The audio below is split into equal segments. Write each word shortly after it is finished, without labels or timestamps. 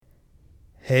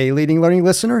Hey, Leading Learning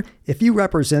listener, if you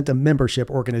represent a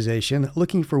membership organization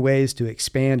looking for ways to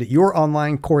expand your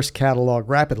online course catalog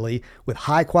rapidly with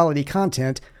high-quality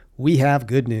content, we have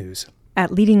good news. At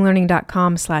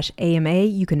leadinglearning.com/AMA,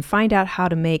 you can find out how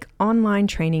to make online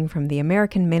training from the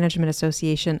American Management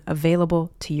Association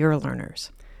available to your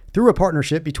learners. Through a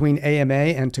partnership between AMA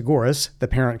and Tagoras, the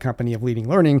parent company of Leading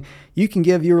Learning, you can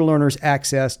give your learners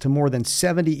access to more than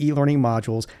 70 e-learning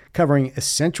modules covering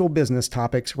essential business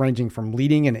topics ranging from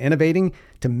leading and innovating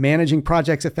to managing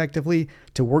projects effectively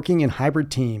to working in hybrid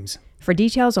teams. For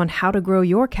details on how to grow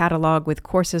your catalog with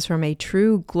courses from a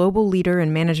true global leader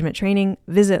in management training,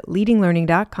 visit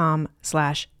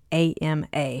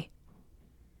leadinglearning.com/AMA.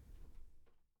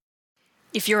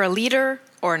 If you're a leader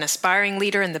or an aspiring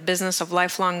leader in the business of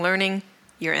lifelong learning,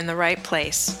 you're in the right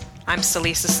place. I'm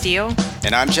Celisa Steele.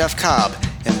 And I'm Jeff Cobb,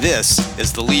 and this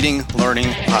is the Leading Learning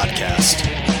Podcast.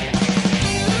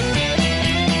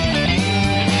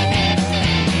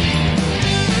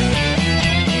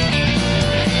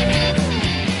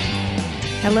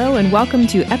 Hello and welcome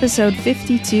to episode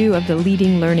 52 of the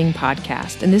Leading Learning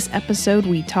Podcast. In this episode,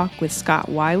 we talk with Scott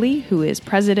Wiley, who is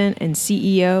president and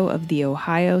CEO of the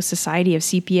Ohio Society of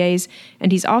CPAs,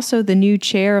 and he's also the new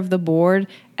chair of the board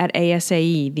at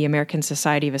ASAE, the American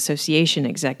Society of Association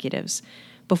Executives.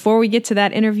 Before we get to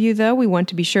that interview, though, we want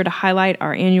to be sure to highlight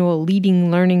our annual Leading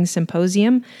Learning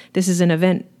Symposium. This is an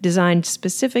event designed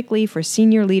specifically for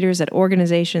senior leaders at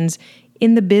organizations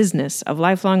in the business of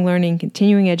lifelong learning,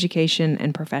 continuing education,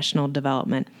 and professional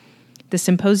development. The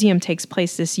symposium takes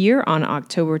place this year on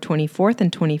October 24th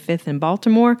and 25th in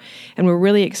Baltimore, and we're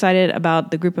really excited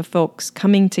about the group of folks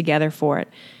coming together for it.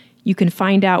 You can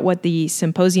find out what the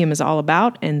symposium is all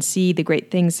about and see the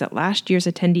great things that last year's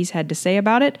attendees had to say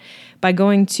about it by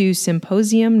going to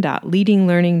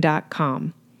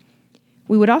symposium.leadinglearning.com.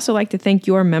 We would also like to thank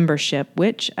your membership,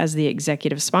 which, as the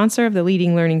executive sponsor of the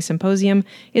Leading Learning Symposium,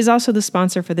 is also the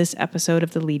sponsor for this episode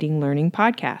of the Leading Learning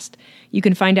Podcast. You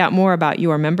can find out more about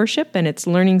your membership and its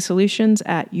learning solutions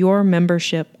at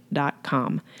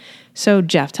yourmembership.com. So,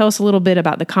 Jeff, tell us a little bit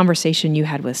about the conversation you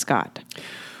had with Scott.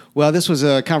 Well, this was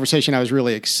a conversation I was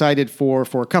really excited for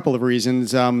a couple of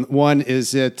reasons. One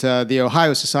is that the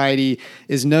Ohio Society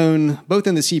is known both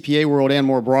in the CPA world and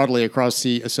more broadly across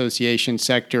the association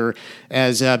sector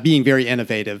as being very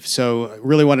innovative. So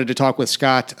really wanted to talk with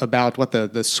Scott about what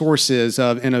the sources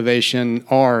of innovation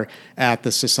are at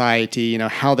the society,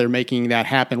 how they're making that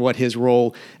happen, what his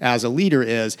role as a leader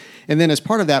is. And then as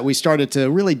part of that, we started to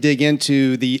really dig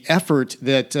into the effort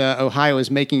that Ohio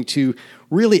is making to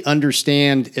really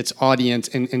understand its audience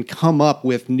and come up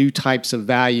with new types of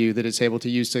value that it's able to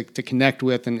use to connect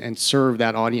with and serve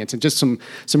that audience. And just some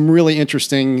really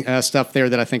interesting stuff there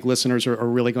that I think listeners are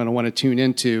really going to want to tune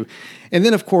into. And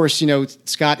then, of course,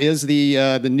 Scott is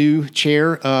the new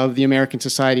chair of the American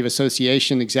Society of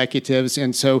Association Executives.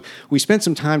 And so we spent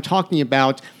some time talking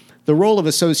about the role of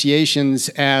associations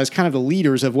as kind of the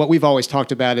leaders of what we've always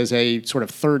talked about as a sort of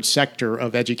third sector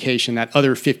of education, that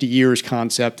other 50 years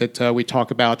concept that we talk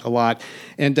about a lot.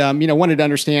 And, wanted to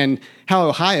understand how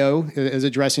Ohio is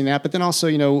addressing that, but then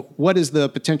also, what is the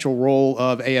potential role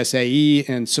of ASAE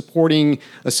in supporting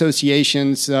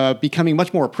associations becoming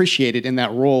much more appreciated in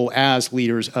that role as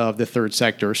leaders of the third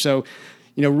sector. So,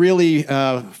 really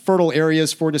fertile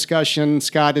areas for discussion.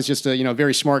 Scott is just a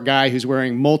very smart guy who's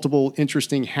wearing multiple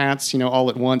interesting hats, all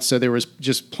at once. So there was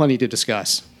just plenty to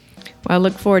discuss. Well, I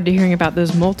look forward to hearing about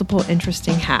those multiple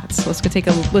interesting hats. Let's go take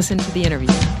a listen to the interview.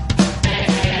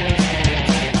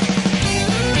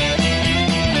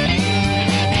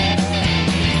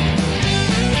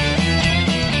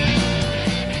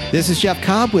 This is Jeff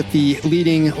Cobb with the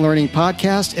Leading Learning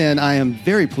Podcast, and I am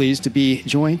very pleased to be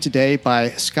joined today by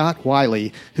Scott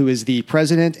Wiley, who is the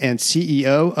president and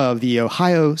CEO of the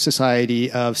Ohio Society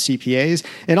of CPAs,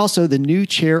 and also the new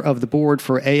chair of the board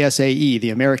for ASAE, the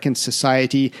American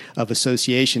Society of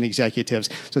Association Executives.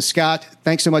 So, Scott,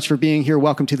 thanks so much for being here.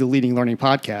 Welcome to the Leading Learning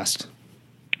Podcast.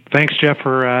 Thanks, Jeff,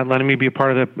 for letting me be a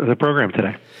part of the program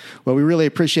today. Well, we really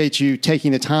appreciate you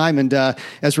taking the time. And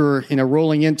as we're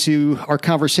rolling into our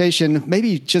conversation,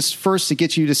 maybe just first to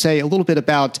get you to say a little bit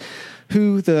about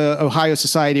who the Ohio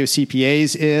Society of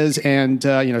CPAs is and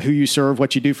who you serve,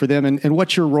 what you do for them, and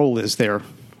what your role is there.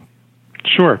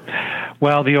 Sure.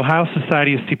 Well, the Ohio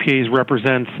Society of CPAs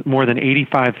represents more than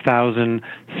 85,000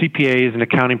 CPAs and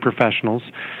accounting professionals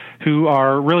who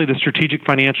are really the strategic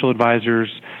financial advisors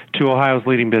to Ohio's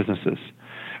leading businesses.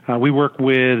 We work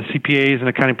with CPAs and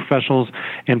accounting professionals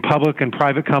in public and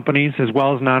private companies, as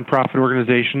well as nonprofit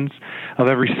organizations of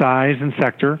every size and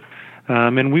sector.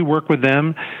 And we work with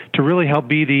them to really help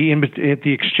be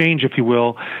the exchange, if you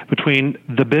will, between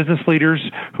the business leaders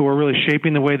who are really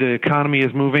shaping the way the economy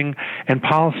is moving and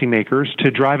policymakers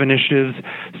to drive initiatives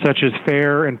such as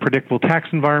fair and predictable tax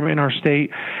environment in our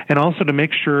state, and also to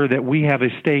make sure that we have a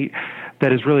state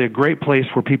that is really a great place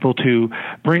for people to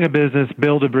bring a business,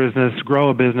 build a business, grow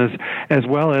a business, as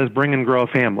well as bring and grow a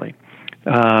family.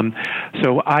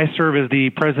 So I serve as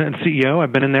the president and CEO.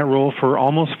 I've been in that role for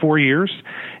almost 4 years,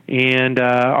 and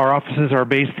our offices are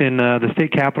based in the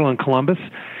state capital in Columbus.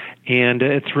 And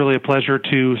it's really a pleasure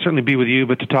to certainly be with you,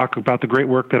 but to talk about the great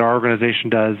work that our organization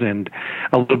does and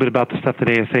a little bit about the stuff that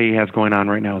ASAE has going on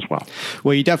right now as well.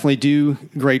 Well, you definitely do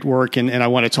great work, and I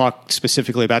want to talk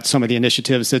specifically about some of the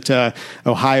initiatives that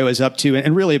Ohio is up to,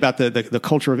 and really about the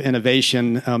culture of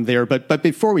innovation there. But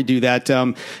before we do that,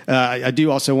 I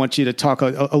do also want you to talk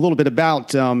a little bit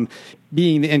about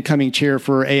being the incoming chair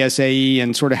for ASAE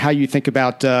and sort of how you think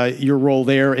about your role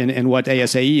there and what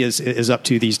ASAE is up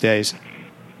to these days.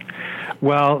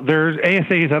 Well,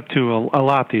 ASAE is up to a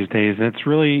lot these days, and it's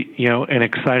really, an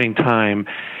exciting time.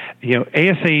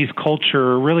 ASAE's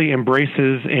culture really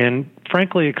embraces and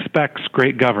frankly expects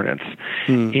great governance.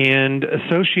 And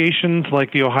associations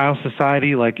like the Ohio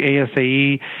Society, like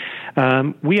ASAE,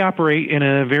 we operate in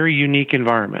a very unique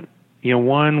environment,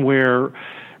 one where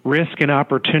risk and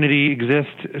opportunity exist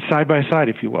side by side,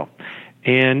 if you will.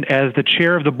 And as the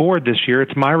chair of the board this year,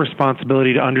 it's my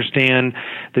responsibility to understand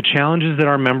the challenges that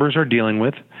our members are dealing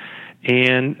with.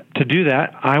 And to do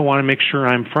that, I want to make sure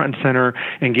I'm front and center,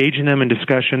 engaging them in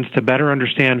discussions to better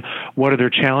understand what are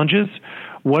their challenges,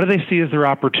 what do they see as their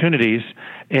opportunities,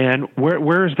 and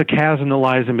where is the chasm that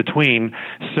lies in between,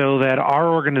 so that our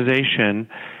organization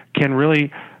can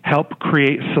really help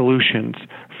create solutions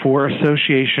for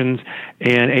associations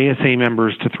and ASA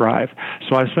members to thrive.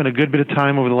 So I've spent a good bit of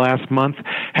time over the last month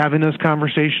having those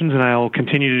conversations, and I will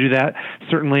continue to do that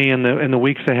certainly in the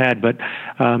weeks ahead. But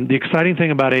the exciting thing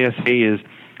about ASA is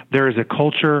there is a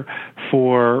culture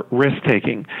for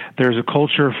risk-taking. There's a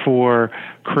culture for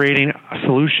creating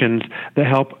solutions that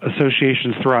help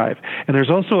associations thrive. And there's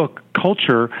also a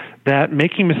culture that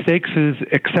making mistakes is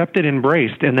accepted,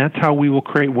 embraced, and that's how we will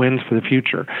create wins for the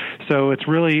future. So it's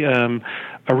really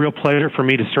a real pleasure for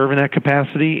me to serve in that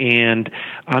capacity, and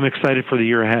I'm excited for the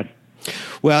year ahead.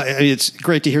 Well, it's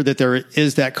great to hear that there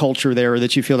is that culture there,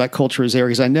 that you feel that culture is there,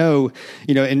 because I know,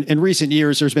 in recent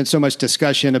years, there's been so much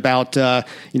discussion about, the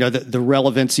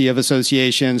relevancy of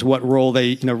associations, what role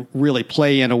they, really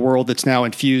play in a world that's now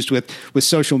infused with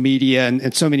social media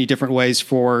and so many different ways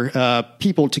for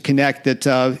people to connect that,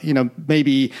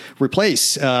 maybe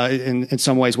replace in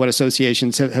some ways what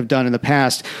associations have done in the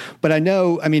past. But I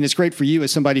know, it's great for you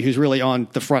as somebody who's really on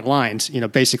the front lines,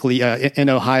 basically in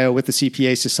Ohio with the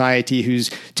CPA Society,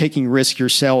 who's taking risk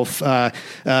yourself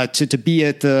to be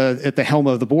at the helm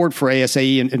of the board for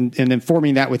ASAE and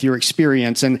informing that with your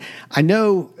experience. And I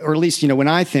know, or at least, when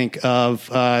I think of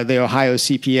the Ohio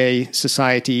CPA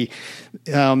Society,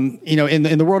 in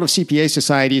the world of CPA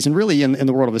societies and really in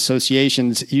the world of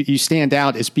associations, you stand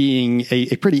out as being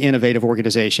a pretty innovative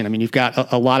organization. You've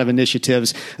got a lot of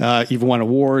initiatives. You've won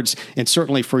awards, and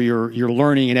certainly for your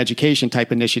learning and education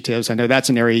type initiatives, I know that's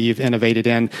an area you've innovated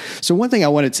in. So one thing I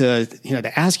wanted to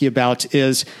ask you about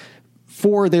is,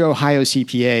 for the Ohio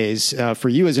CPAs, for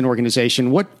you as an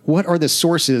organization, what are the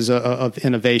sources of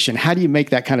innovation? How do you make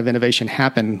that kind of innovation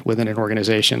happen within an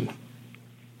organization?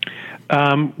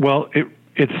 Well,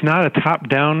 it's not a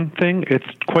top-down thing. It's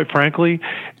quite frankly,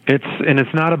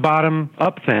 it's not a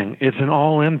bottom-up thing. It's an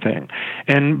all-in thing.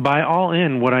 And by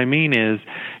all-in, what I mean is,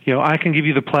 I can give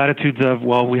you the platitudes of,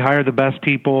 well, we hire the best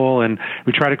people and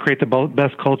we try to create the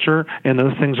best culture, and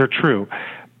those things are true.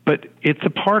 But it's a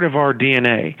part of our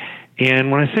DNA.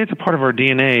 And when I say it's a part of our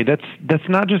DNA, that's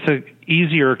not just an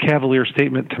easy or cavalier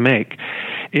statement to make.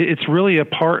 It's really a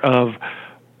part of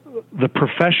the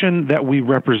profession that we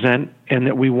represent and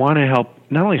that we want to help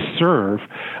not only serve,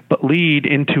 but lead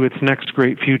into its next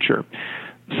great future.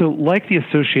 So like the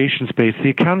association space, the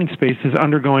accounting space is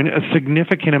undergoing a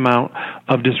significant amount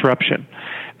of disruption,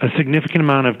 a significant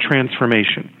amount of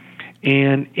transformation.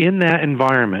 And in that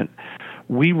environment,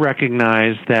 we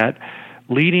recognize that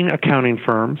leading accounting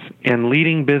firms and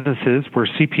leading businesses where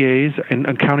CPAs and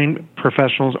accounting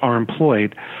professionals are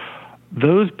employed,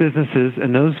 those businesses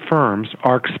and those firms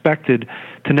are expected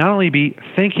to not only be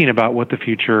thinking about what the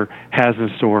future has in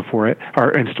store for it,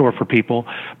 or in store for people,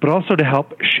 but also to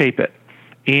help shape it.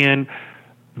 And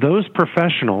those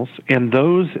professionals and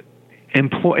those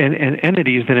and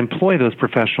entities that employ those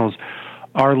professionals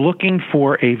are looking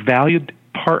for a valued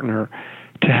partner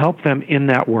to help them in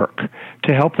that work,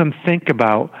 to help them think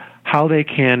about how they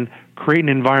can create an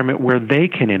environment where they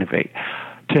can innovate,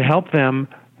 to help them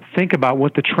think about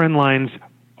what the trend lines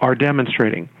are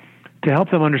demonstrating, to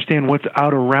help them understand what's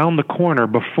out around the corner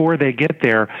before they get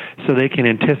there so they can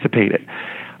anticipate it.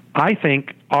 I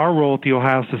think our role at the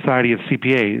Ohio Society of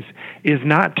CPAs is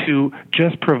not to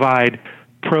just provide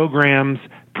programs,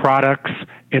 products,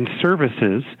 and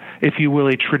services, if you will,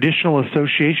 a traditional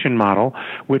association model,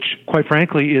 which, quite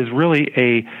frankly, is really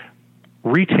a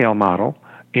retail model.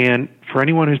 And for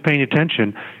anyone who's paying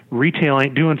attention, retail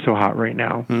ain't doing so hot right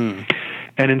now.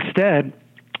 And instead,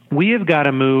 we have got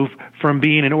to move from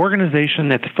being an organization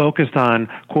that's focused on,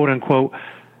 quote-unquote,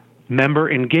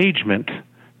 member engagement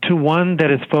to one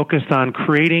that is focused on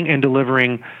creating and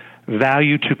delivering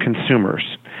value to consumers.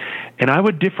 And I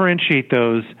would differentiate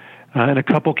those in a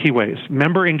couple key ways.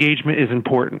 Member engagement is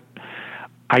important.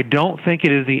 I don't think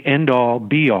it is the end-all,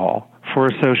 be-all for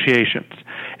associations.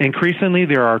 Increasingly,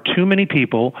 there are too many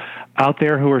people out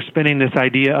there who are spinning this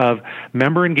idea of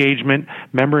member engagement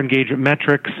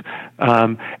metrics,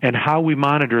 and how we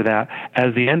monitor that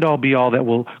as the end-all, be-all that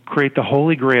will create the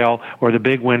holy grail or the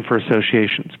big win for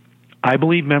associations. I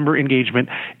believe member engagement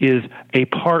is a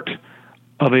part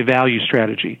of a value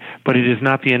strategy, but it is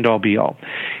not the end-all, be-all.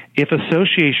 If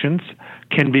associations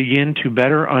can begin to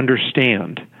better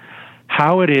understand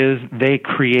how it is they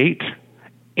create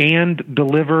and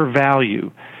deliver value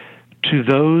to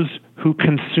those who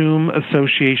consume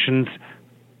associations'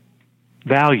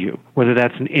 value, whether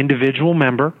that's an individual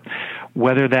member,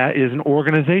 whether that is an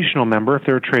organizational member, if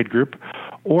they're a trade group,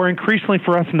 or increasingly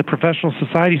for us in the professional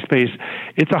society space,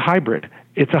 it's a hybrid.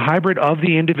 It's a hybrid of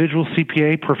the individual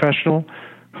CPA professional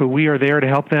who we are there to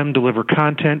help them deliver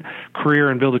content, career,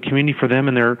 and build a community for them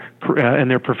and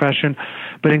their profession.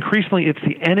 But increasingly, it's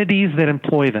the entities that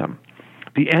employ them,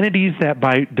 the entities that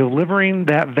by delivering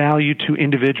that value to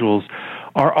individuals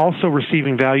are also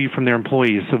receiving value from their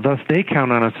employees, so thus they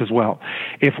count on us as well.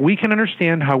 If we can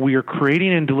understand how we are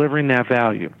creating and delivering that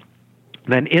value,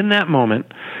 then in that moment,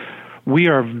 we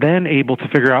are then able to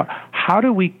figure out how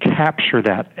do we capture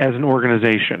that as an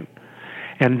organization,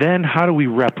 and then how do we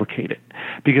replicate it?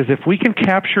 Because if we can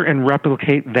capture and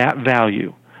replicate that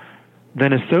value,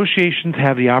 then associations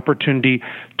have the opportunity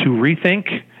to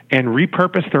rethink and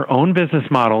repurpose their own business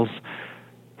models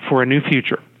for a new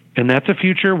future. And that's a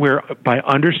future where, by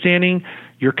understanding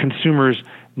your consumers'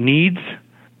 needs,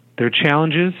 their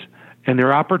challenges, and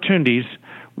their opportunities,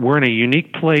 we're in a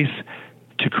unique place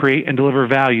to create and deliver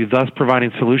value, thus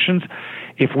providing solutions.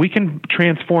 If we can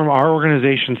transform our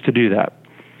organizations to do that,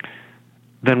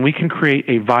 then we can create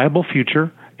a viable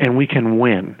future and we can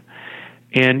win.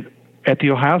 And at the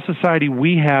Ohio Society,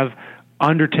 we have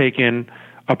undertaken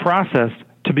a process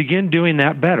to begin doing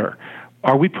that better.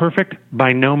 Are we perfect?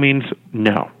 By no means,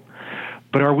 no.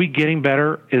 But are we getting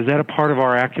better? Is that a part of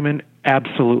our acumen?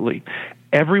 Absolutely.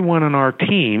 Everyone on our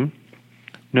team,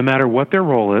 no matter what their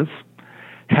role is,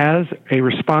 has a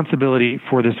responsibility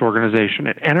for this organization,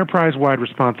 an enterprise-wide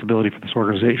responsibility for this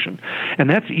organization. And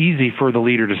that's easy for the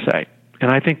leader to say.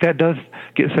 And I think that does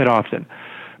get said often.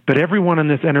 But everyone in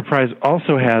this enterprise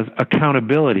also has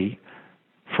accountability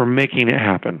for making it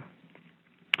happen.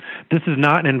 This is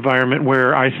not an environment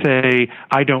where I say,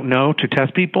 I don't know, to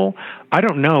test people. I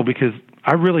don't know because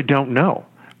I really don't know.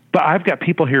 But I've got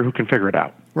people here who can figure it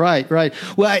out. Right.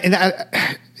 Well,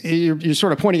 you're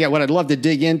sort of pointing at what I'd love to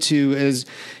dig into is,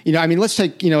 let's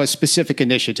take, a specific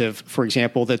initiative, for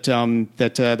example, that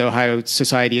the Ohio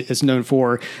Society is known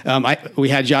for. We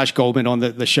had Josh Goldman on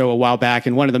the show a while back,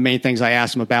 and one of the main things I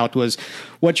asked him about was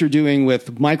what you're doing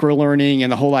with microlearning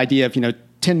and the whole idea of,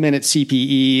 10-minute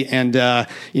CPE, and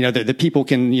the people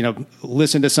can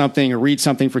listen to something or read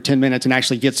something for 10 minutes and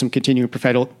actually get some continuing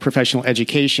professional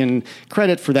education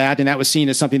credit for that. And that was seen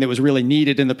as something that was really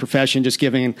needed in the profession, just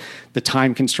given the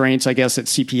time constraints, I guess, that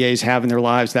CPAs have in their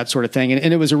lives, that sort of thing.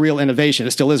 And it was a real innovation.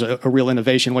 It still is a real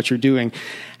innovation what you're doing.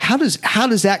 How does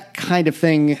that kind of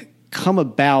thing come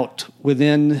about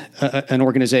within an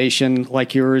organization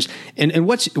like yours? And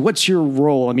what's your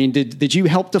role? I mean, did you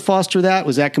help to foster that?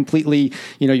 Was that completely,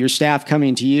 your staff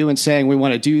coming to you and saying, we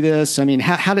want to do this? I mean,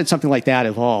 how did something like that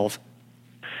evolve?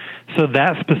 So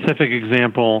that specific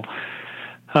example,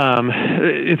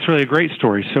 it's really a great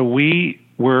story. So we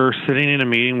were sitting in a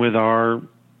meeting with our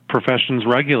profession's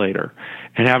regulator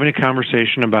and having a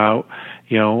conversation about,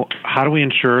 how do we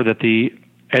ensure that the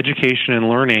education and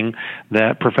learning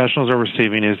that professionals are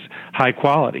receiving is high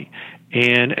quality.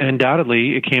 And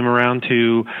undoubtedly, it came around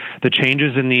to the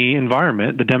changes in the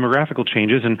environment, the demographical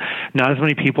changes, and not as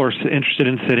many people are interested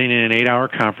in sitting in an 8-hour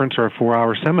conference or a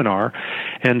 4-hour seminar.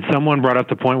 And someone brought up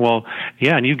the point, well,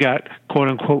 yeah, and you've got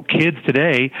quote-unquote kids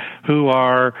today who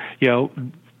are,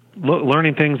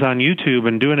 learning things on YouTube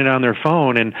and doing it on their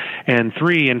phone and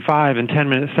 3 and 5 and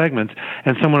 10-minute segments.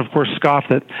 And someone, of course, scoffed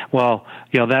that, well,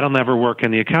 that'll never work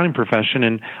in the accounting profession.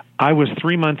 And I was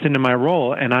 3 months into my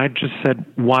role, and I just said,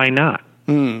 why not?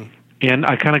 And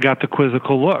I kind of got the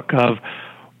quizzical look of,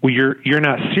 well, you're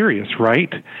not serious,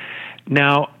 right?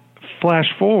 Now, flash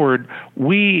forward,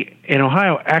 we in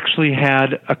Ohio actually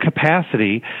had a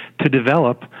capacity to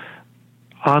develop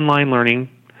online learning,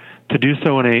 to do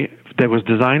so that was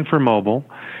designed for mobile.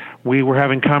 We were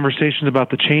having conversations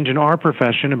about the change in our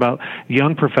profession, about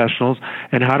young professionals,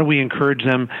 and how do we encourage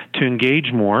them to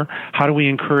engage more? How do we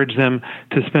encourage them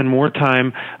to spend more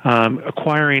time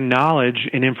acquiring knowledge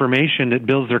and information that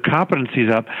builds their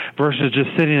competencies up versus just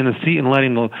sitting in the seat and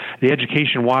letting the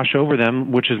education wash over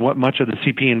them, which is what much of the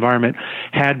CPE environment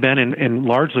had been and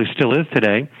largely still is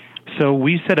today. So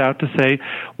we set out to say,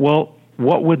 well,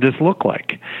 what would this look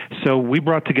like? So we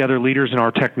brought together leaders in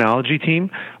our technology team,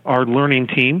 our learning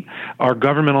team, our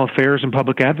governmental affairs and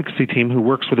public advocacy team who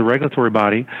works with the regulatory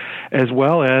body, as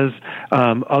well as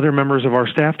other members of our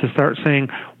staff to start saying,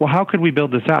 well, how could we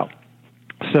build this out?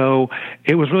 So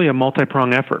it was really a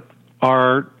multi-pronged effort.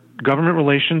 Our government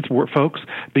relations folks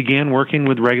began working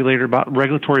with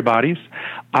regulatory bodies.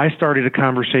 I started a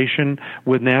conversation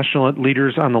with national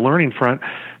leaders on the learning front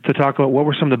to talk about what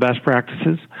were some of the best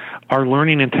practices. Our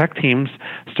learning and tech teams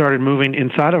started moving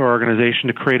inside of our organization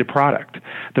to create a product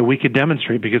that we could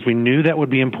demonstrate because we knew that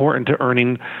would be important to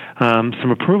earning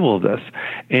some approval of this.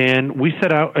 And we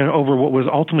set out over what was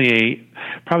ultimately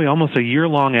probably almost a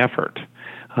year-long effort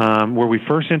where we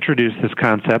first introduced this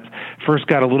concept, first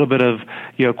got a little bit of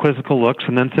quizzical looks,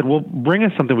 and then said, well, bring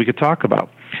us something we could talk about.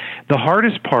 The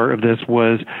hardest part of this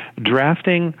was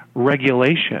drafting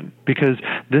regulation because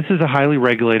this is a highly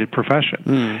regulated profession.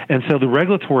 And so the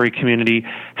regulatory community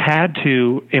had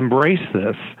to embrace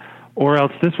this or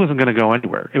else this wasn't going to go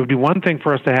anywhere. It would be one thing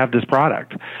for us to have this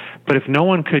product, but if no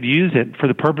one could use it for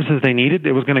the purposes they needed,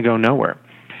 it was going to go nowhere.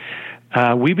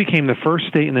 We became the first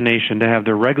state in the nation to have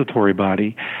their regulatory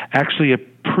body actually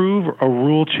approve a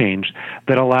rule change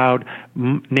that allowed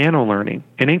nano-learning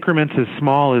in increments as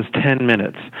small as 10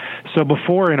 minutes. So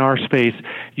before in our space,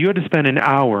 you had to spend an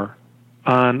hour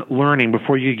on learning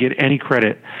before you could get any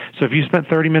credit. So if you spent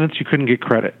 30 minutes, you couldn't get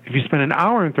credit. If you spent an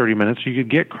hour and 30 minutes, you could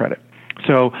get credit.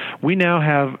 So we now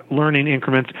have learning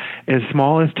increments as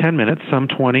small as 10 minutes, some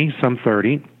 20, some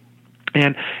 30.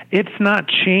 And it's not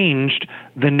changed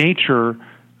the nature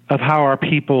of how our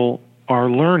people are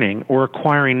learning or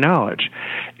acquiring knowledge.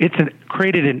 It's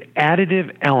created an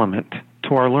additive element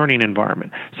to our learning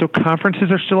environment. So conferences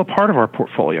are still a part of our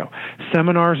portfolio,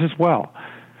 seminars as well,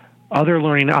 other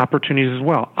learning opportunities as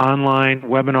well, online,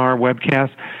 webinar,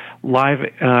 webcast, live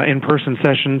in-person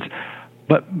sessions.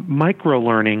 But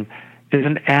micro-learning is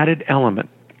an added element.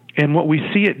 And what we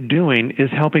see it doing is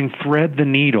helping thread the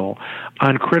needle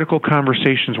on critical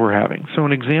conversations we're having. So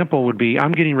an example would be,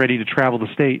 I'm getting ready to travel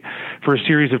the state for a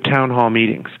series of town hall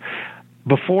meetings.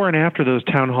 Before and after those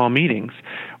town hall meetings,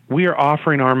 we are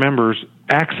offering our members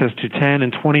access to 10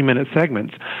 and 20-minute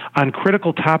segments on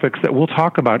critical topics that we'll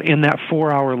talk about in that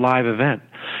 4-hour live event.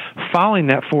 Following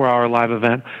that 4-hour live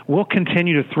event, we'll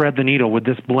continue to thread the needle with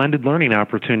this blended learning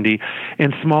opportunity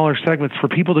in smaller segments for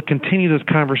people to continue those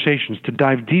conversations, to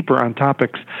dive deeper on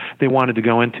topics they wanted to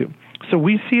go into. So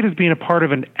we see it as being a part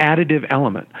of an additive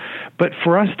element. But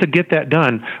for us to get that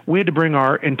done, we had to bring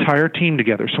our entire team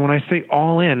together. So when I say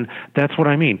all in, that's what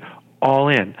I mean, all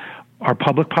in. Our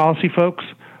public policy folks,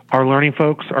 our learning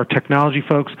folks, our technology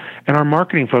folks, and our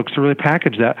marketing folks to really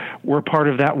package that. We're part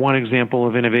of that one example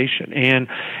of innovation. And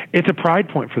it's a pride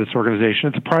point for this organization.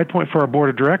 It's a pride point for our board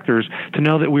of directors to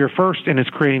know that we are first and it's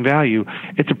creating value.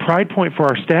 It's a pride point for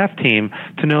our staff team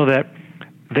to know that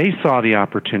they saw the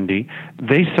opportunity,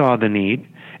 they saw the need,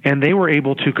 and they were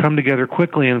able to come together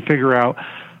quickly and figure out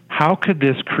how could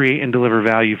this create and deliver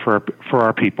value for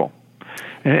our people.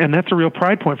 And that's a real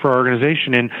pride point for our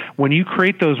organization. And when you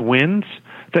create those wins,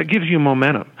 that gives you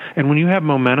momentum. And when you have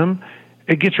momentum,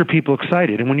 it gets your people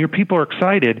excited. And when your people are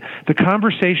excited, the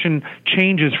conversation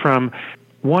changes from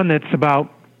one that's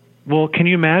about, well, can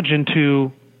you imagine,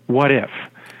 to what if?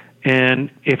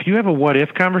 And if you have a what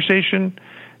if conversation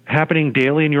happening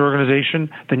daily in your organization,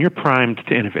 then you're primed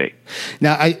to innovate.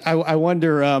 Now, I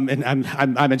wonder, and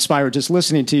I'm inspired just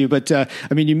listening to you. But I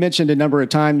mean, you mentioned a number of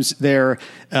times there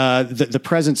the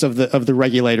presence of the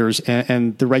regulators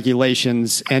and the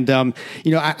regulations, and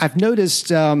I've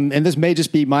noticed, and this may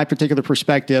just be my particular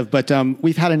perspective, but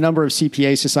we've had a number of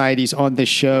CPA societies on this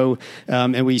show,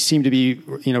 and we seem to be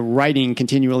writing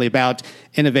continually about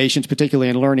innovations, particularly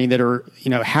in learning, that are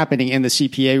happening in the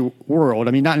CPA world.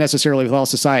 I mean, not necessarily with all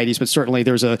societies, societies, but certainly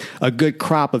there's a good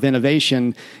crop of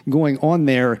innovation going on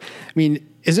there. I mean,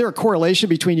 is there a correlation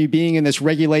between you being in this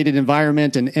regulated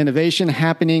environment and innovation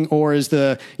happening, or is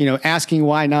the, asking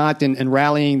why not and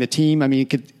rallying the team? I mean,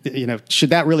 should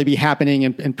that really be happening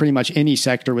in pretty much any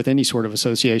sector with any sort of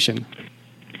association?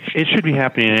 It should be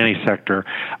happening in any sector.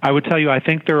 I would tell you, I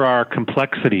think there are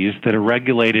complexities that a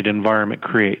regulated environment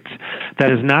creates.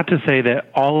 That is not to say that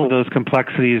all of those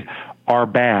complexities are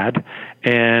bad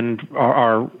and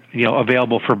are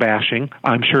available for bashing.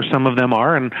 I'm sure some of them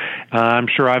are, and I'm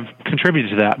sure I've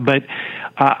contributed to that. But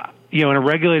in a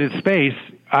regulated space,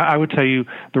 I would tell you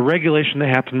the regulation that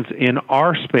happens in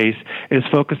our space is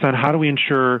focused on how do we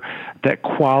ensure that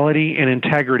quality and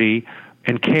integrity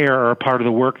and care are a part of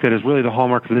the work that is really the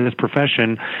hallmark of this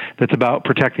profession that's about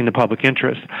protecting the public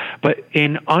interest. But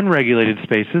in unregulated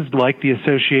spaces, like the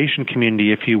association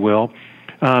community, if you will,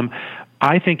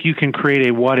 I think you can create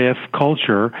a what-if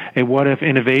culture, a what-if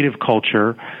innovative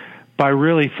culture, by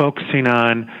really focusing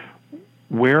on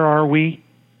where are we,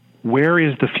 where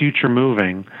is the future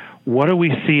moving, what do we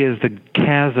see as the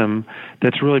chasm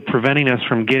that's really preventing us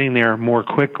from getting there more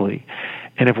quickly.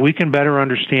 And if we can better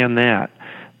understand that,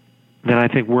 then I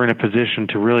think we're in a position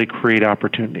to really create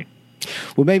opportunity.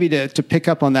 Well, maybe to pick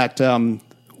up on that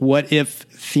what-if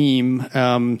theme,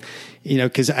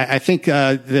 because I think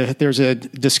there's a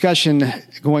discussion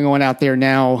going on out there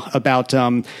now about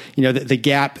the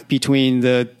gap between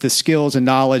the skills and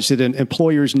knowledge that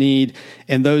employers need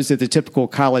and those that the typical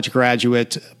college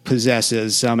graduate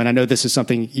possesses. And I know this is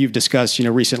something you've discussed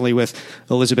recently with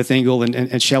Elizabeth Engel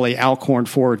and Shelley Alcorn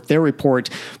for their report.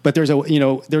 But there's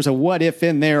a what if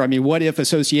in there. I mean, what if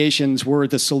associations were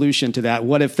the solution to that?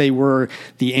 What if they were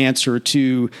the answer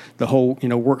to the whole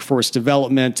workforce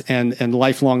development and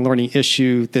lifelong learning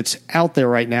issue that's out there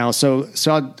right now? So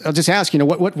I'll just ask,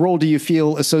 what role do you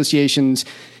feel associations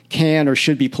can or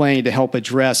should be playing to help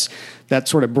address that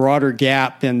sort of broader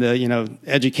gap in the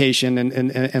education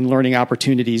and learning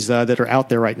opportunities that are out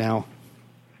there right now?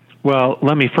 Well,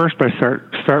 let me first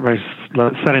start by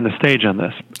setting the stage on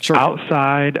this. Sure.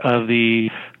 Outside of the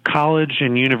college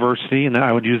and university, and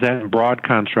I would use that in broad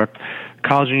construct,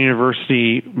 college and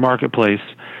university marketplace,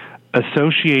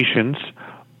 associations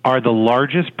are the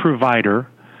largest provider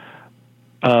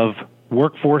of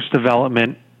workforce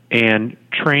development and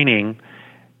training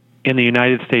in the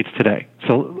United States today.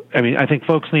 So, I think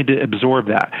folks need to absorb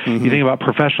that. Mm-hmm. You think about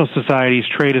professional societies,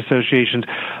 trade associations.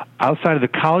 Outside of the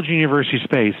college and university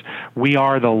space, we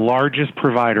are the largest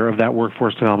provider of that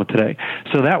workforce development today.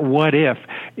 So that what if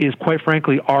is, quite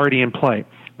frankly, already in play.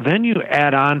 Then you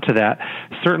add on to that,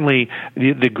 certainly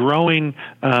the growing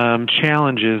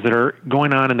challenges that are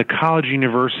going on in the college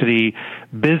university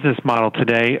business model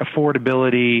today,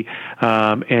 affordability,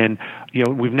 and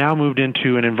we've now moved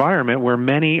into an environment where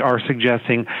many are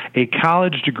suggesting a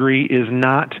college degree is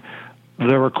not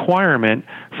the requirement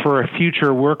for a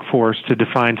future workforce to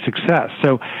define success.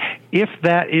 So if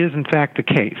that is in fact the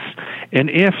case, and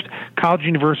if college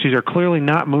universities are clearly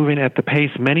not moving at the pace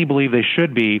many believe they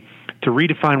should be to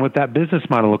redefine what that business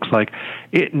model looks like,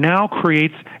 it now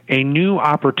creates a new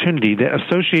opportunity that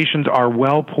associations are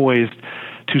well poised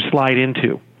to slide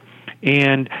into.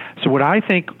 And so what I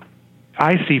think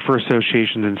I see for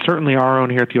associations, and certainly our own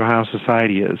here at the Ohio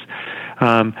Society, is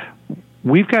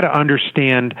we've got to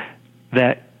understand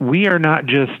that we are not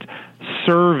just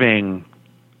serving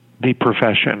the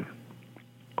profession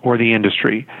or the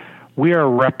industry, we are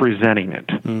representing it.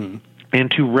 Mm.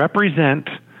 And to represent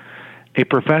a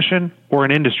profession or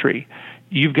an industry,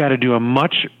 you've got to do a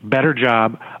much better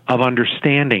job of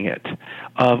understanding it,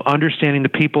 of understanding the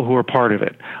people who are part of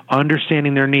it,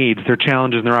 understanding their needs, their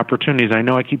challenges, and their opportunities. I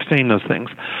know I keep saying those things.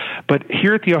 But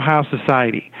here at the Ohio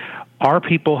Society, our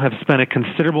people have spent a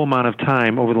considerable amount of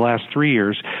time over the last 3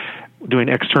 years doing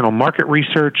external market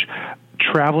research,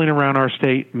 traveling around our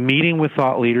state, meeting with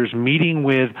thought leaders, meeting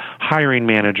with hiring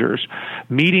managers,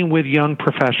 meeting with young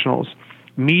professionals,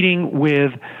 meeting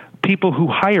with people who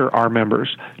hire our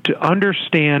members to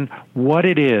understand what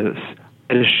it is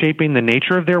that is shaping the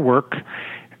nature of their work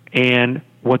and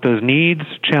what those needs,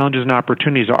 challenges, and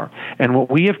opportunities are. And what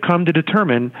we have come to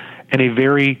determine in a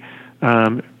very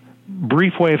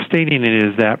brief way of stating it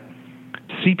is that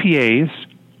CPAs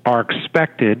are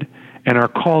expected and are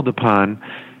called upon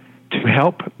to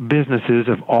help businesses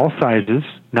of all sizes,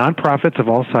 nonprofits of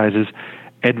all sizes,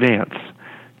 advance,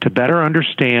 to better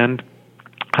understand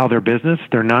how their business,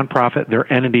 their nonprofit,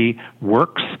 their entity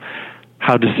works,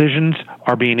 how decisions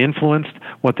are being influenced,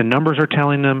 what the numbers are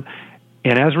telling them,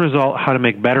 and as a result, how to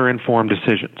make better informed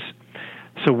decisions.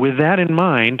 So with that in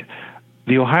mind,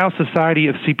 the Ohio Society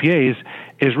of CPAs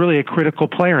is really a critical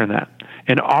player in that.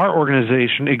 And our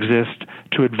organization exists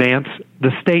to advance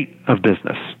the state of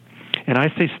business. And I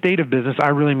say state of business, I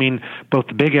really mean both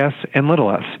the big S and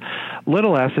little s.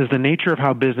 Little s is the nature of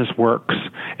how business works,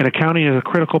 and accounting is a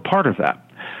critical part of that.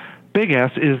 Big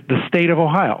S is the state of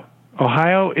Ohio.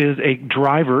 Ohio is a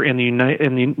driver in the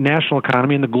national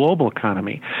economy and the global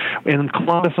economy. In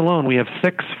Columbus alone, we have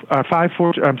six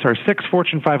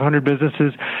Fortune 500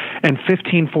 businesses and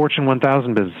 15 Fortune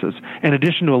 1000 businesses, in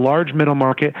addition to a large middle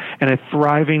market and a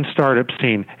thriving startup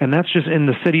scene. And that's just in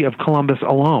the city of Columbus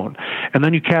alone. And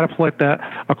then you catapult that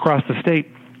across the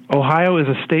state. Ohio is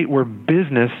a state where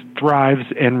business thrives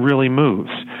and really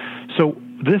moves. So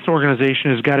this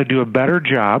organization has got to do a better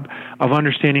job of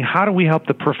understanding how do we help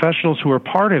the professionals who are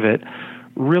part of it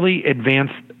really advance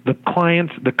the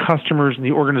clients, the customers, and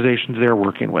the organizations they're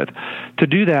working with. To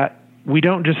do that, we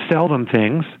don't just sell them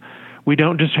things. We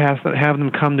don't just have them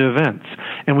come to events,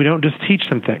 and we don't just teach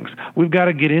them things. We've got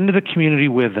to get into the community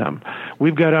with them.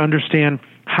 We've got to understand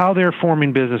how they're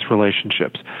forming business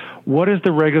relationships. What does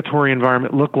the regulatory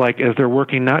environment look like as they're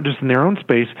working not just in their own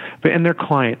space, but in their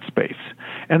client space?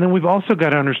 And then we've also got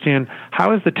to understand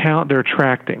how is the talent they're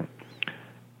attracting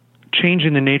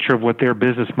changing the nature of what their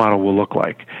business model will look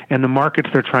like and the markets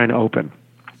they're trying to open.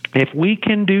 If we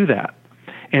can do that,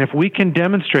 and if we can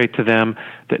demonstrate to them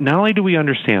that not only do we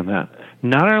understand that,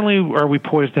 not only are we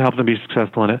poised to help them be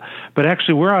successful in it, but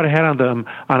actually we're out ahead on them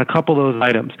on a couple of those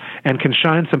items and can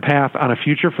shine some path on a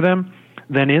future for them,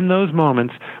 then in those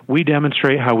moments we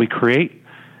demonstrate how we create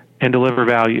and deliver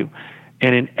value.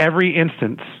 And in every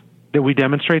instance that we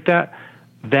demonstrate that,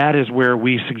 that is where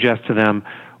we suggest to them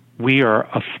we are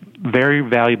a very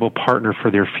valuable partner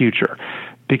for their future.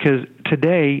 Because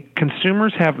today,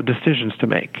 consumers have decisions to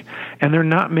make, and they're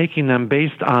not making them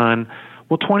based on,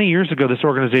 well, 20 years ago this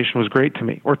organization was great to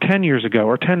me, or 10 years ago,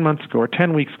 or 10 months ago, or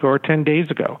 10 weeks ago, or 10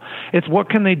 days ago. It's what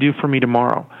can they do for me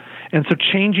tomorrow? And so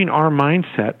changing our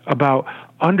mindset about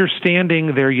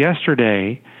understanding their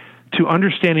yesterday to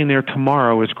understanding their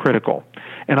tomorrow is critical.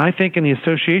 And I think in the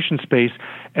association space,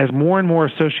 as more and more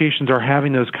associations are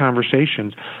having those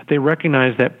conversations, they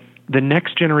recognize that the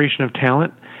next generation of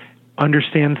talent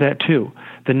understands that too.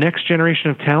 The next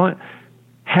generation of talent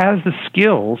has the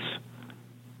skills,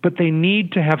 but they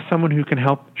need to have someone who can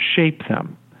help shape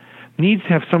them, needs to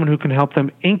have someone who can help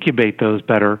them incubate those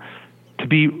better to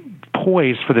be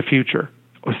poised for the future.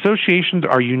 Associations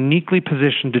are uniquely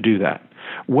positioned to do that.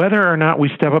 Whether or not we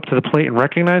step up to the plate and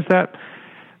recognize that,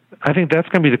 I think that's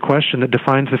going to be the question that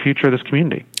defines the future of this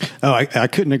community. Oh, I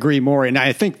couldn't agree more. And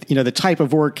I think, the type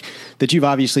of work that you've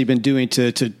obviously been doing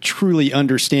to truly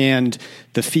understand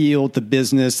the field, the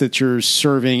business that you're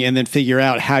serving, and then figure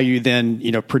out how you then,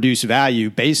 produce value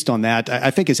based on that,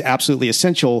 I think is absolutely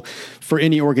essential for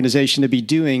any organization to be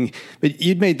doing. But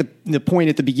you'd made the point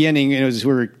at the beginning, as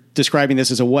we were describing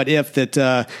this as a what if,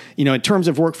 that, in terms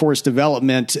of workforce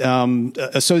development,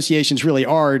 associations really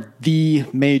are the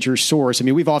major source. I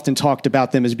mean, we've often talked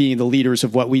about them as being the leaders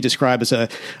of what we describe as a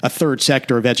third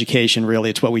sector of education, really.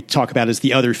 It's what we talk about as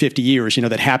the other 50 years,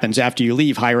 that happens after you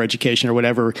leave higher education or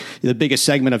whatever. The biggest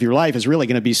segment of your life is really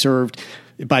going to be served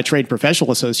by trade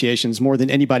professional associations more than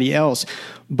anybody else.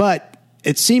 But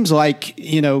it seems like,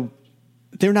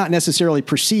 they're not necessarily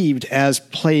perceived as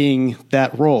playing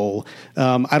that role.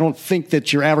 I don't think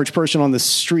that your average person on the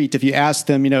street, if you ask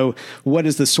them, what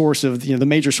is the source of, the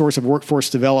major source of workforce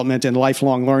development and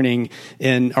lifelong learning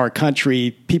in our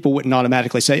country, people wouldn't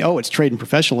automatically say, oh, it's trade and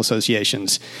professional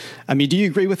associations. I mean, do you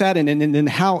agree with that? And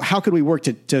how could we work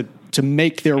to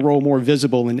make their role more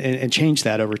visible and change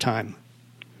that over time?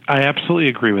 I absolutely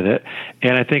agree with it.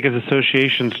 And I think as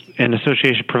associations and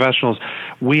association professionals,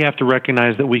 we have to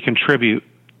recognize that we contribute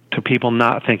to people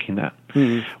not thinking that.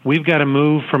 Mm-hmm. We've got to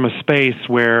move from a space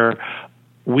where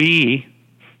we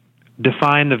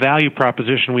define the value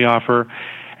proposition we offer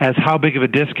as how big of a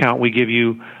discount we give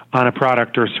you on a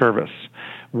product or service.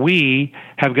 We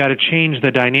have got to change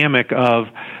the dynamic of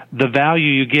the value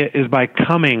you get is by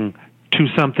coming to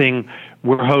something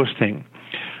we're hosting.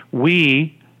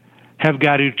 We have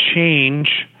got to change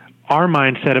our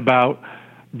mindset about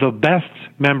the best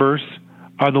members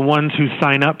are the ones who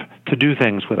sign up to do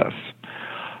things with us.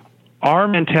 Our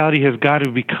mentality has got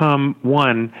to become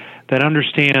one that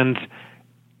understands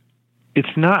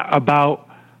it's not about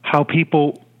how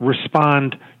people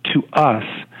respond to us.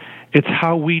 It's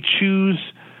how we choose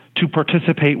to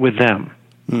participate with them.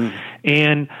 Mm.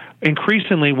 And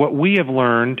increasingly what we have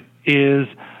learned is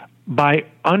by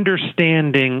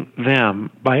understanding them,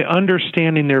 by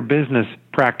understanding their business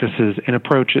practices and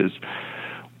approaches,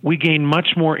 we gain much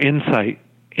more insight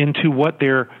into what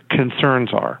their concerns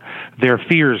are, their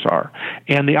fears are,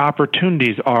 and the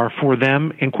opportunities are for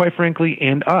them, and quite frankly,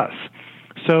 and us.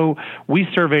 So we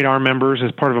surveyed our members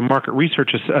as part of a market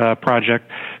research project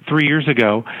 3 years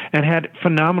ago and had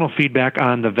phenomenal feedback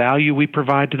on the value we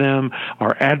provide to them,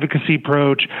 our advocacy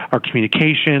approach, our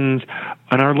communications,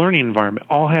 and our learning environment.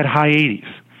 All had high 80s.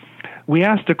 We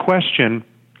asked a question.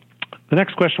 The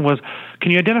next question was,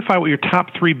 can you identify what your top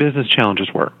 3 business challenges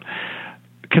were?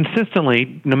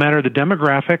 Consistently, no matter the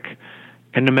demographic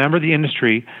and no matter the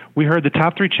industry, we heard the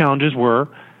top 3 challenges were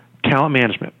talent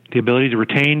management, the ability to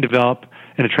retain, develop,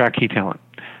 and attract key talent.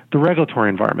 The regulatory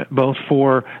environment, both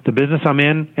for the business I'm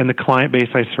in and the client base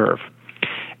I serve.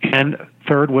 And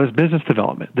third was business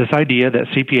development, this idea that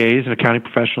CPAs and accounting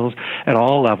professionals at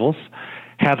all levels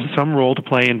have some role to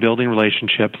play in building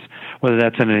relationships, whether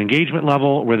that's at an engagement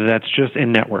level, whether that's just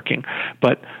in networking.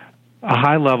 But a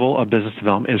high level of business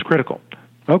development is critical.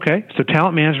 Okay, so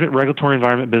talent management, regulatory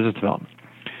environment, business development.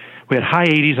 We had high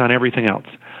 80s on everything else.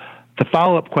 The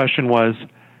follow-up question was,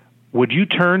 would you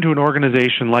turn to an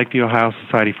organization like the Ohio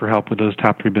Society for help with those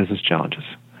top 3 business challenges?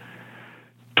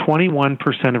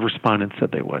 21% of respondents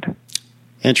said they would.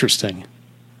 Interesting.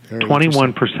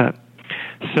 21%.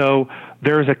 So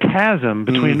there is a chasm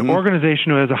between an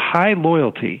organization who has a high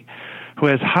loyalty, who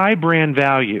has high brand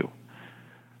value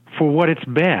for what it's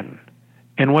been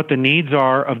and what the needs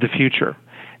are of the future.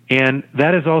 And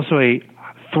that is also a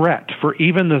threat for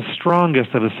even the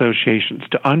strongest of associations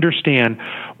to understand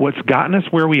what's gotten us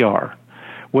where we are,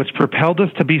 what's propelled us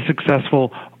to be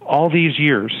successful all these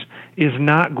years is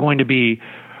not going to be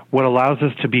what allows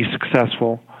us to be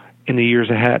successful in the years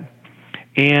ahead.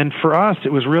 And for us,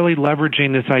 it was really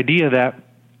leveraging this idea that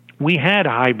we had a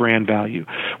high brand value.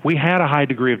 We had a high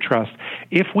degree of trust.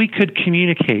 If we could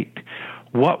communicate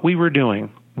what we were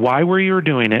doing, why we were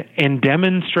doing it, and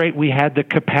demonstrate we had the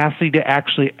capacity to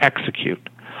actually execute,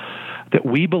 that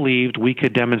we believed we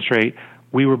could demonstrate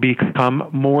we would become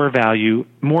more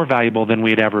valuable than we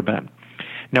had ever been.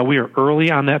 Now, we are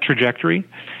early on that trajectory.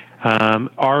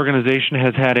 Our organization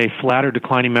has had a flat or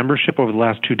declining membership over the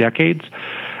last 2 decades.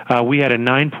 We had a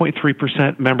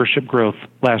 9.3% membership growth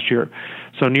last year.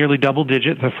 So nearly double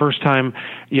digit, the first time,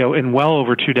 in well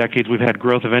over 2 decades we've had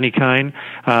growth of any kind,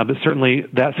 but certainly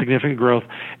that significant growth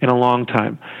in a long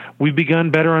time. We've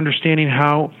begun better understanding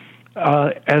how,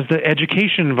 as the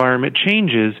education environment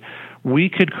changes, we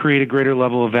could create a greater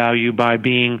level of value by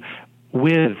being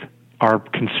with our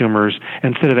consumers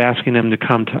instead of asking them to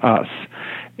come to us.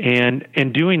 And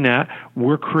in doing that,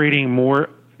 we're creating more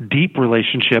deep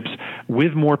relationships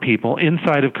with more people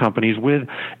inside of companies, with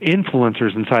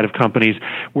influencers inside of companies,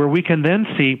 where we can then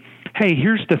see, hey,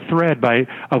 here's the thread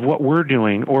of what we're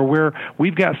doing, or where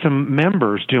we've got some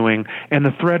members doing, and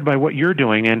the thread by what you're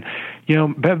doing. And,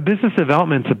 business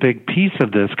development's a big piece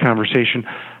of this conversation.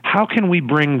 How can we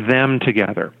bring them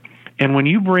together? And when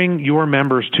you bring your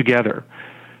members together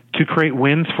to create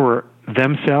wins for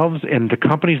themselves and the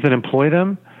companies that employ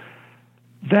them,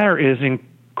 there is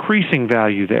increasing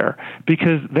value there,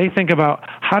 because they think about,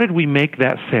 how did we make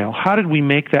that sale? How did we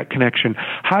make that connection?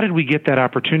 How did we get that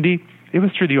opportunity? It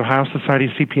was through the Ohio Society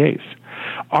of CPAs.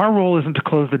 Our role isn't to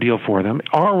close the deal for them.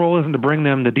 Our role isn't to bring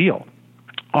them the deal.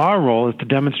 Our role is to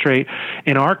demonstrate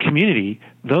in our community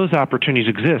those opportunities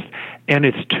exist, and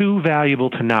it's too valuable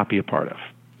to not be a part of.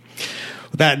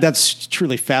 That's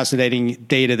truly fascinating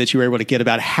data that you were able to get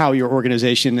about how your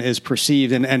organization is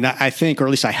perceived. And I think, or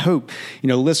at least I hope,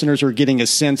 listeners are getting a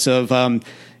sense of,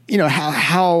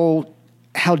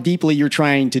 how deeply you're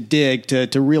trying to dig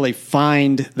to really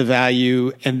find the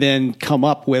value and then come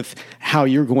up with how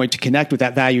you're going to connect with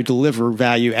that value, deliver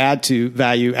value, add to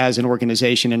value as an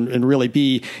organization, and really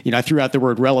be, I threw out the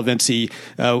word relevancy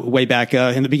way back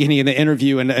in the beginning of the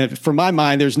interview. And from my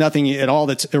mind, there's nothing at all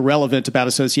that's irrelevant about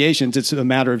associations. It's a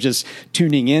matter of just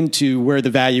tuning into where the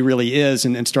value really is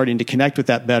and starting to connect with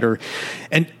that better.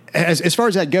 And as far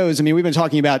as that goes, we've been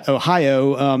talking about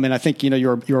Ohio, and I think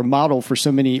you're a model for so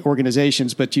many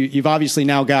organizations. But you've obviously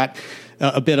now got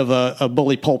a bit of a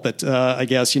bully pulpit, I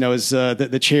guess. As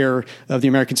the chair of the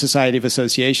American Society of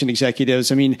Association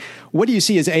Executives. What do you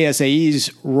see as ASAE's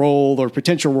role or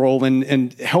potential role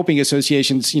in helping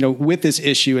associations, with this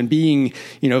issue and being,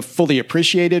 fully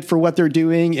appreciated for what they're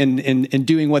doing and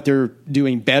doing what they're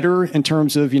doing better in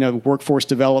terms of, workforce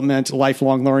development,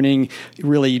 lifelong learning,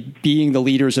 really being the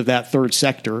leaders of that third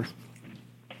sector?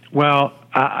 Well,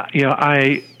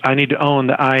 I need to own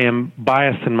that I am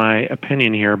biased in my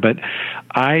opinion here, but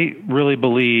I really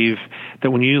believe that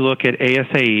when you look at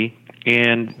ASAE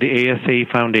and the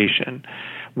ASAE Foundation,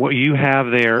 what you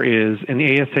have there is, in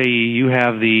the ASAE, you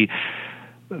have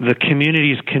the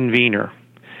community's convener.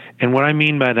 And what I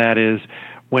mean by that is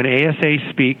when ASA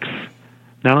speaks,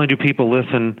 not only do people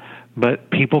listen, but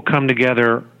people come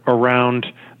together around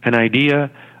an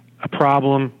idea, a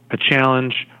problem, a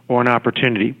challenge, or an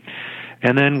opportunity.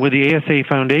 And then with the ASA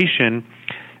Foundation,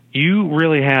 you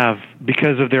really have,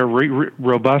 because of their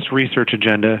robust research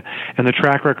agenda and the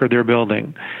track record they're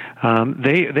building,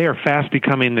 they are fast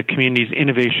becoming the community's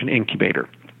innovation incubator.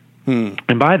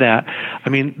 And by that, I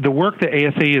mean the work that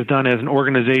ASA has done as an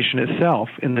organization itself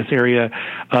in this area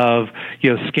of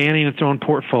scanning its own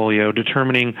portfolio,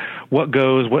 determining what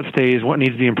goes, what stays, what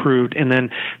needs to be improved, and then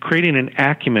creating an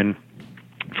acumen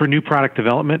for new product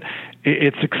development.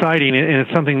 It's exciting, and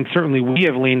it's something certainly we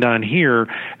have leaned on here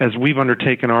as we've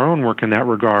undertaken our own work in that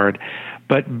regard.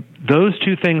 But those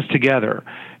two things together,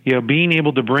 being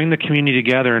able to bring the community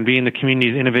together and being the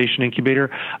community's innovation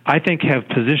incubator, I think have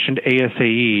positioned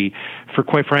ASAE for,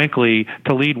 quite frankly,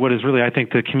 to lead what is really, I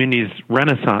think, the community's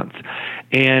renaissance.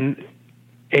 And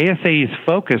ASAE's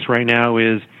focus right now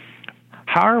is,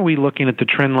 how are we looking at the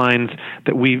trend lines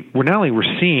that we're not only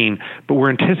we're seeing, but we're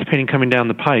anticipating coming down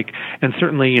the pike? And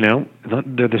certainly,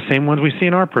 they're the same ones we see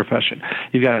in our profession.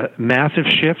 You've got a massive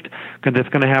shift that's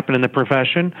going to happen in the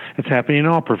profession. It's happening in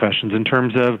all professions in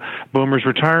terms of boomers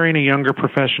retiring, a younger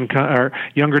or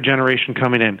younger generation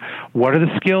coming in. What are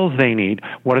the skills they need?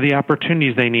 What are the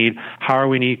opportunities they need? How are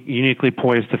we uniquely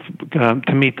poised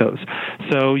to meet those?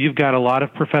 So you've got a lot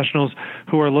of professionals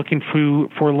who are looking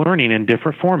for learning in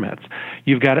different formats.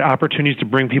 You've got opportunities to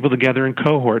bring people together in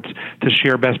cohorts to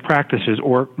share best practices,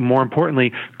 or more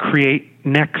importantly, create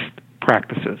next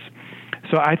practices.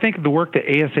 So I think the work that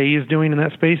ASA is doing in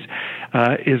that space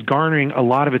is garnering a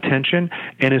lot of attention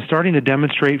and is starting to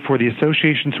demonstrate for the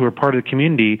associations who are part of the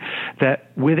community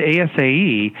that with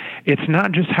ASAE, it's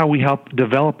not just how we help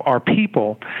develop our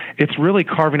people, it's really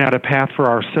carving out a path for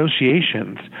our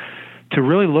associations to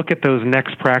really look at those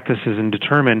next practices and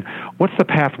determine what's the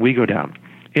path we go down.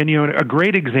 And a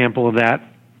great example of that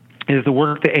is the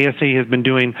work that ASA has been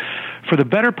doing for the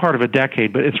better part of a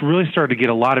decade, but it's really started to get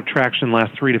a lot of traction in the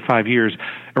last 3 to 5 years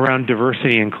around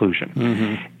diversity and inclusion.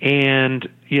 Mm-hmm. And,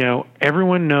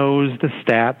 everyone knows the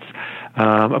stats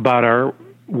about our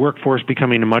workforce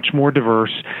becoming a much more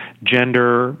diverse,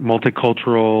 gender,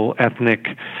 multicultural, ethnic,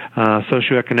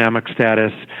 socioeconomic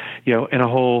status, and a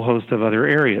whole host of other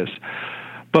areas.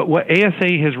 But what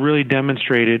ASA has really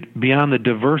demonstrated beyond the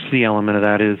diversity element of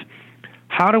that is,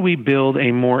 how do we build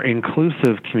a more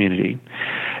inclusive community?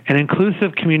 An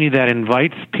inclusive community that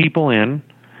invites people in,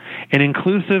 an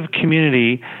inclusive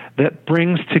community that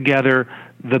brings together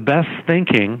the best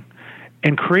thinking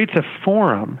and creates a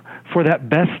forum for that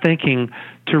best thinking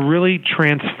to really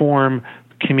transform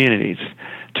communities,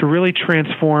 to really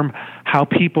transform how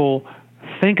people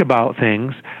think about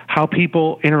things, how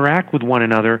people interact with one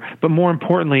another, but more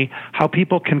importantly, how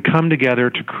people can come together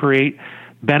to create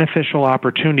beneficial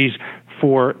opportunities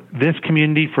for this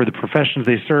community, for the professions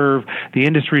they serve, the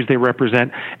industries they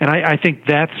represent. And I think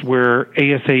that's where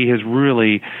ASA has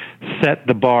really set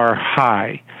the bar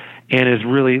high and is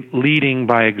really leading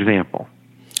by example.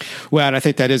 Well, and I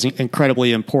think that is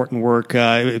incredibly important work.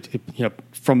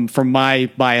 From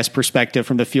my biased perspective,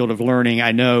 from the field of learning,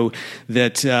 I know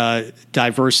that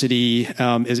diversity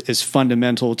is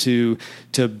fundamental to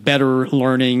better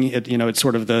learning. It's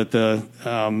sort of the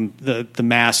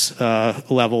mass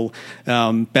level,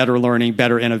 better learning,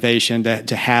 better innovation,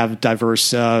 to have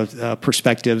diverse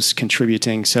perspectives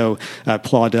contributing. So I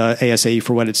applaud ASAE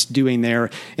for what it's doing there.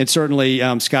 And certainly,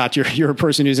 Scott, you're a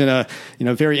person who's in a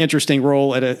very interesting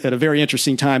role at a very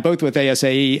interesting time, both with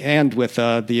ASAE and with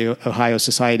the Ohio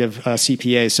Society of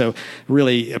CPA. So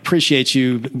really appreciate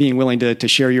you being willing to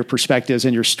share your perspectives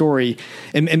and your story.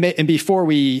 And before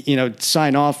we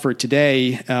sign off for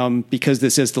today, because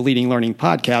this is the Leading Learning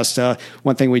Podcast,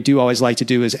 one thing we do always like to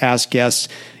do is ask guests,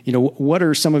 what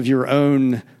are some of your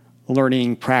own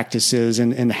learning practices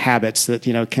and habits that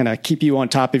kind of keep you on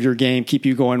top of your game, keep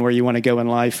you going where you want to go in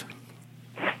life?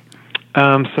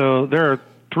 So there are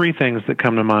 3 things that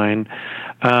come to mind.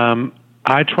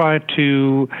 I try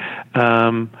to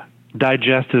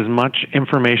digest as much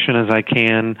information as I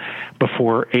can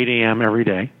before 8 a.m. every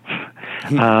day.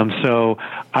 So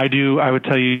I would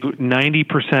tell you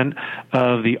 90%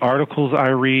 of the articles I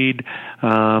read,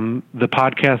 the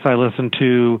podcasts I listen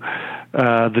to,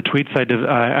 the tweets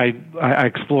I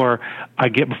explore, I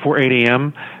get before 8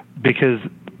 a.m. because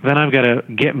then I've got to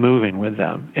get moving with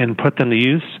them and put them to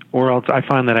use, or else I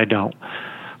find that I don't.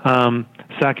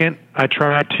 Second, I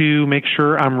try to make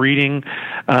sure I'm reading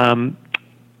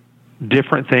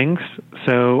different things.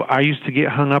 So I used to get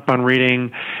hung up on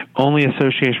reading only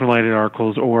association-related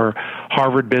articles or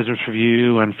Harvard Business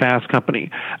Review and Fast Company.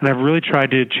 And I've really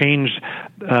tried to change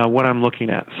what I'm looking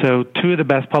at. So two of the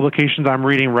best publications I'm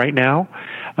reading right now,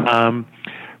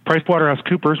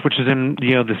 PricewaterhouseCoopers, which is in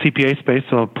the CPA space,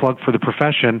 so a plug for the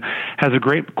profession, has a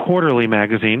great quarterly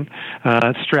magazine,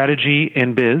 Strategy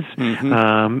and Biz,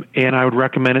 and I would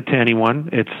recommend it to anyone.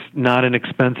 It's not an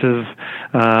expensive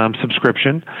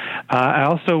subscription. I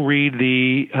also read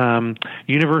the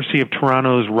University of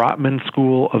Toronto's Rotman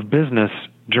School of Business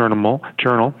journal,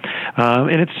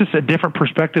 and it's just a different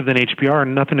perspective than HBR,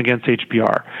 and nothing against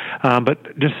HBR,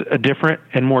 but just a different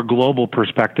and more global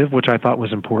perspective, which I thought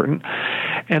was important.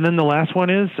 And then the last one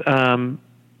is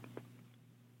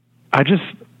I just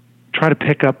try to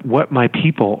pick up what my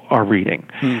people are reading.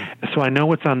 So I know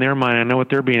what's on their mind, I know what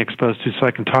they're being exposed to, so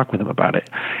I can talk with them about it.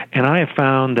 And I have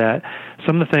found that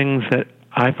some of the things that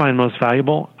I find most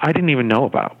valuable, I didn't even know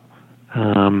about.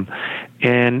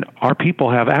 And our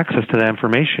people have access to that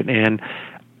information. And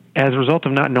as a result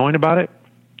of not knowing about it,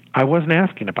 I wasn't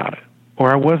asking about it,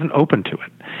 or I wasn't open to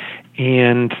it.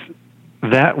 And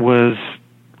that was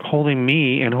holding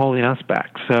me and holding us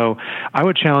back. So I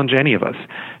would challenge any of us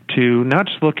to not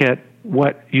just look at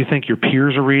what you think your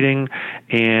peers are reading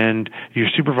and your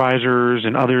supervisors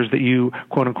and others that you,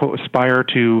 quote unquote, aspire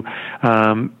to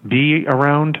be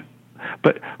around,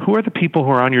 but who are the people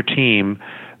who are on your team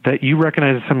that you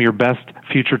recognize as some of your best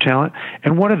future talent,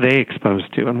 and what are they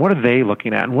exposed to, and what are they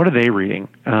looking at, and what are they reading?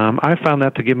 I found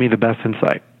that to give me the best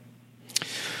insight.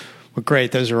 Well,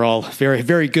 great. Those are all very,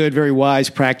 very good, very wise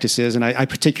practices. And I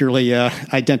particularly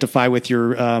identify with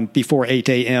your before 8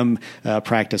 a.m.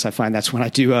 Practice. I find that's when I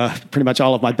do pretty much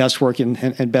all of my best work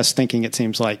and best thinking, it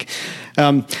seems like.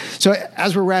 So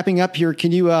as we're wrapping up here,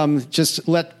 can you just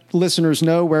let listeners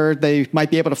know where they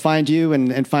might be able to find you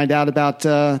and find out about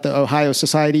the Ohio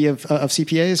Society of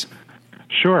CPAs?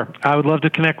 Sure. I would love to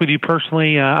connect with you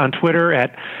personally on Twitter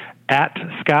at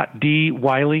Scott D.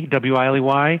 Wiley,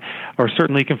 W-I-L-E-Y, or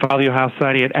certainly you can follow the Ohio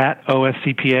Society at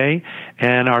OSCPA,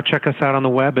 or check us out on the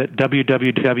web at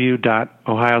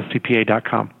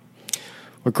www.ohiocpa.com.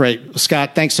 Well, great. Well,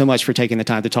 Scott, thanks so much for taking the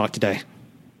time to talk today.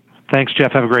 Thanks,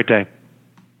 Jeff. Have a great day.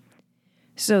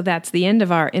 So that's the end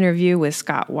of our interview with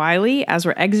Scott Wiley. As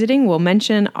we're exiting, we'll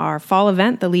mention our fall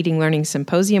event, the Leading Learning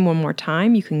Symposium, one more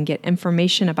time. You can get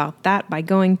information about that by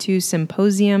going to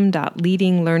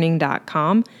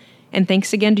symposium.leadinglearning.com. And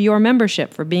thanks again to your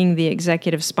membership for being the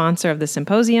executive sponsor of the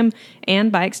symposium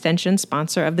and, by extension,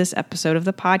 sponsor of this episode of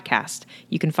the podcast.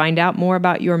 You can find out more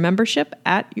about your membership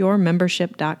at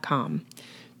yourmembership.com.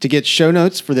 To get show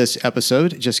notes for this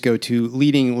episode, just go to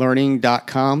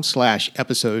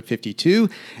leadinglearning.com/episode 52.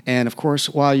 And of course,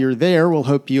 while you're there, we'll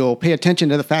hope you'll pay attention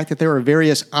to the fact that there are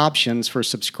various options for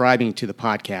subscribing to the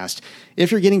podcast.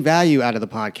 If you're getting value out of the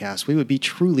podcast, we would be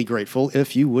truly grateful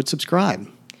if you would subscribe.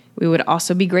 We would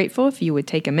also be grateful if you would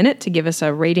take a minute to give us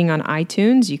a rating on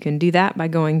iTunes. You can do that by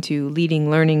going to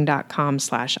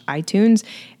leadinglearning.com/iTunes.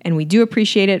 And we do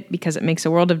appreciate it because it makes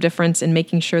a world of difference in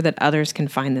making sure that others can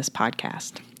find this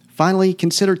podcast. Finally,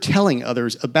 consider telling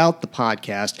others about the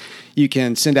podcast. You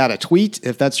can send out a tweet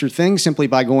if that's your thing, simply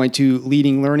by going to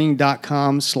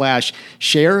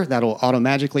leadinglearning.com/share. That'll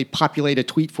automatically populate a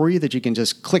tweet for you that you can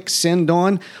just click send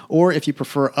on. Or if you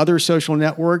prefer other social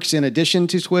networks in addition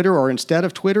to Twitter or instead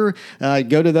of Twitter,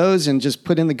 go to those and just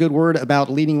put in the good word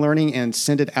about Leading Learning and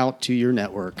send it out to your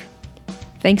network.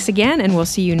 Thanks again, and we'll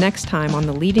see you next time on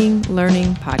the Leading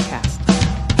Learning Podcast.